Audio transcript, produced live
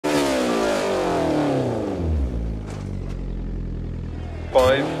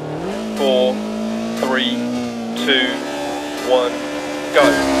5, 4, 3, 2, 1, go.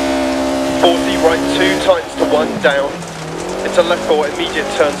 40, right 2, tightens to 1, down. Into left 4, immediate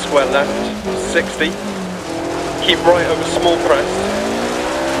turn, square left, 60. Keep right over small crest.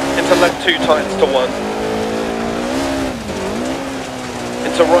 Into left 2, tightens to 1.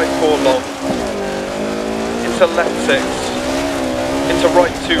 Into right 4, long. Into left 6. Into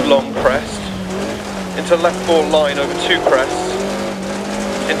right 2, long crest. Into left 4, line over 2 crests.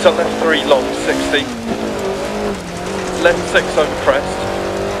 Into left 3, long, 60. Left 6 over crest.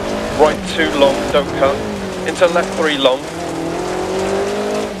 Right 2, long, don't cut. Into left 3, long.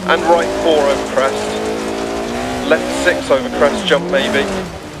 And right 4 over crest. Left 6 over crest, jump maybe.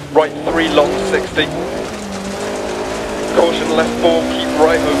 Right 3, long, 60. Caution, left 4, keep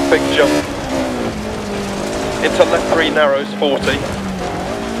right over big jump. Into left 3, narrows, 40.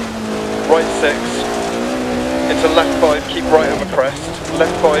 Right 6. Into left 5, keep right over crest.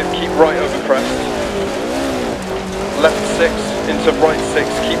 Left 5, keep right over crest. Left 6, into right 6,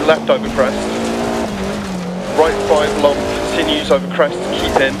 keep left over crest. Right 5, long, continues over crest,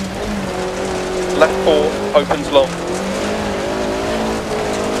 keep in. Left 4, opens long.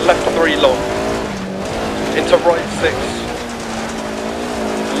 Left 3, long. Into right 6.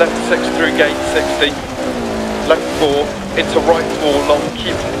 Left 6 through gate, 60. Left 4, into right 4, long,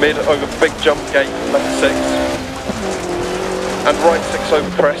 keep mid over big jump gate, left 6. And right 6 over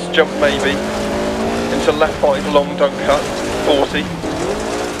crest, jump maybe. Into left 5, long, don't cut, 40.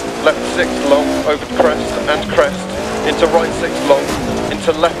 Left 6, long, over crest and crest. Into right 6, long.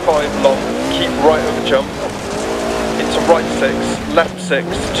 Into left 5, long, keep right over jump. Into right 6, left 6,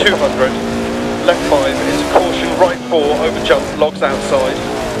 200. Left 5, into caution, right 4, over jump, logs outside.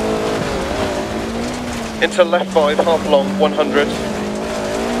 Into left 5, half long, 100.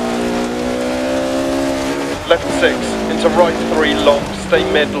 Left 6, into right 3, long, stay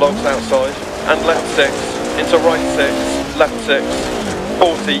mid, logs outside. And left 6, into right 6, left 6,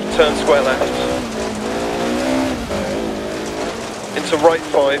 40, turn square left. Into right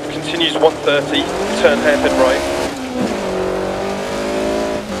 5, continues 130, turn hairpin right.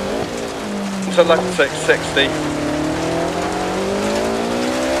 Into left 6, 60.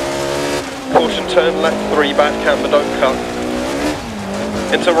 Caution, turn left 3, bad camber, don't cut.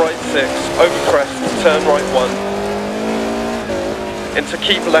 Into right 6, over crest, turn right 1. Into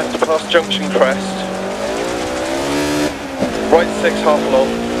keep left past junction crest. Right 6, half long.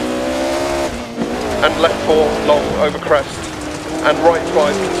 And left 4, long, over crest. And right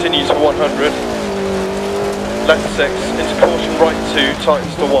 5 continues for 100. Left 6, into caution, right 2,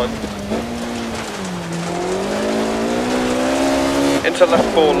 tightens to 1. Into left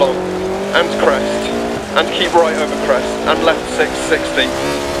 4, long. And crest, and keep right over crest, and left 6, 60.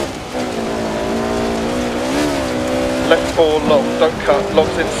 Left 4, long, don't cut,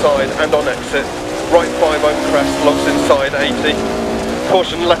 logs inside and on exit. Right 5 over crest, logs inside, 80.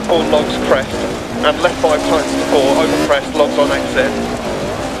 Caution, left 4 logs crest, and left 5 tightens to 4, over crest, logs on exit.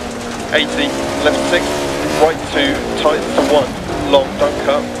 80, left 6, right 2, tightens to 1, long, don't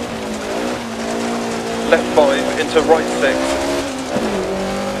cut. Left 5, into right 6.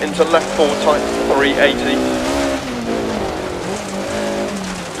 Into left 4, tightens to 3, 80.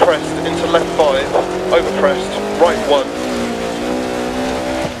 Crest, into left 5, over crest, right 1.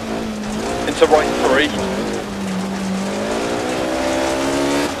 Into right 3.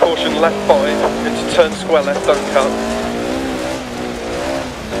 Caution, left 5, into turn square left, don't cut.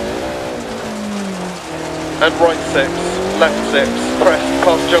 And right 6, left 6, crest,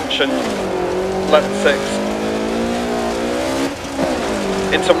 past junction, left 6.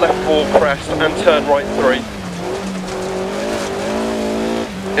 Into left 4, crest, and turn right 3.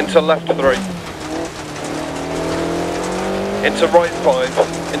 Into left 3. Into right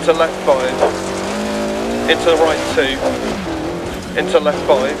 5. Into left 5. Into right 2. Into left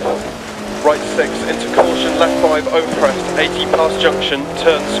 5. Right 6. Into caution, left 5, over crest, 80 past junction,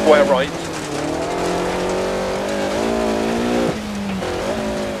 turn square right.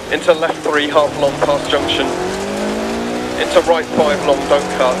 Into left 3, half long past junction. Into right 5, long,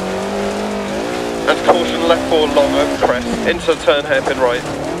 don't cut. And caution, left 4, long, over crest. Into turn hairpin right.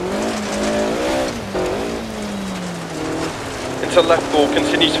 Into left 4,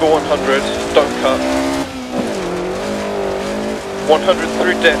 continues for 100, don't cut. 100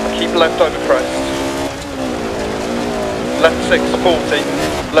 through dip, keep left over crest. Left 6, 40,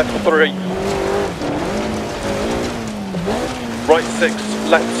 left 3. Right 6,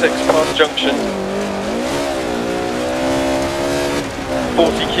 left 6 past junction.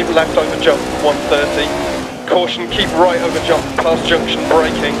 40, keep left over jump, 130. Caution, keep right over jump, past junction,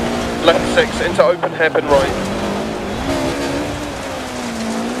 braking. Left 6 into open hairpin right.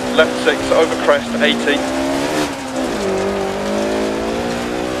 left 6 over crest, 80.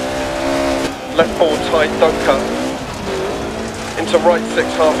 Left 4 tight, don't cut. Into right 6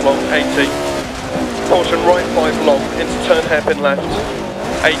 half long, 80. Caution right 5 long, into turn hairpin left,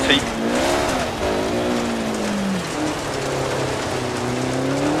 80.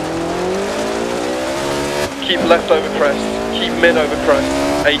 Keep left over crest, keep mid over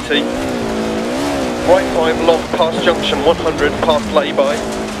crest, 80. Right 5 long past junction, 100 past lay-by.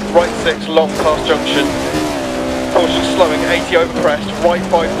 Right 6 long past junction. Caution slowing, 80 over crest, right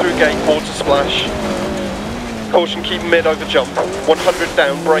 5 through gate, water splash. Caution keep mid over jump, 100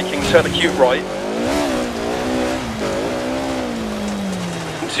 down, braking, turn acute right.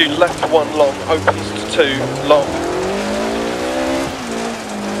 Into left 1 long, opens to 2, long.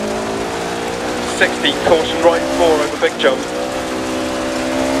 60, caution right 4 over big jump.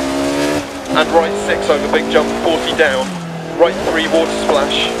 And right 6 over big jump, 40 down. Right 3 water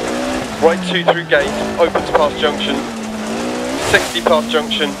splash. Right 2 through gate, opens past junction. 60 past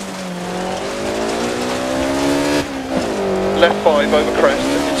junction. Left 5 over crest,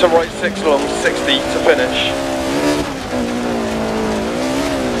 into right 6 long, 60 to finish.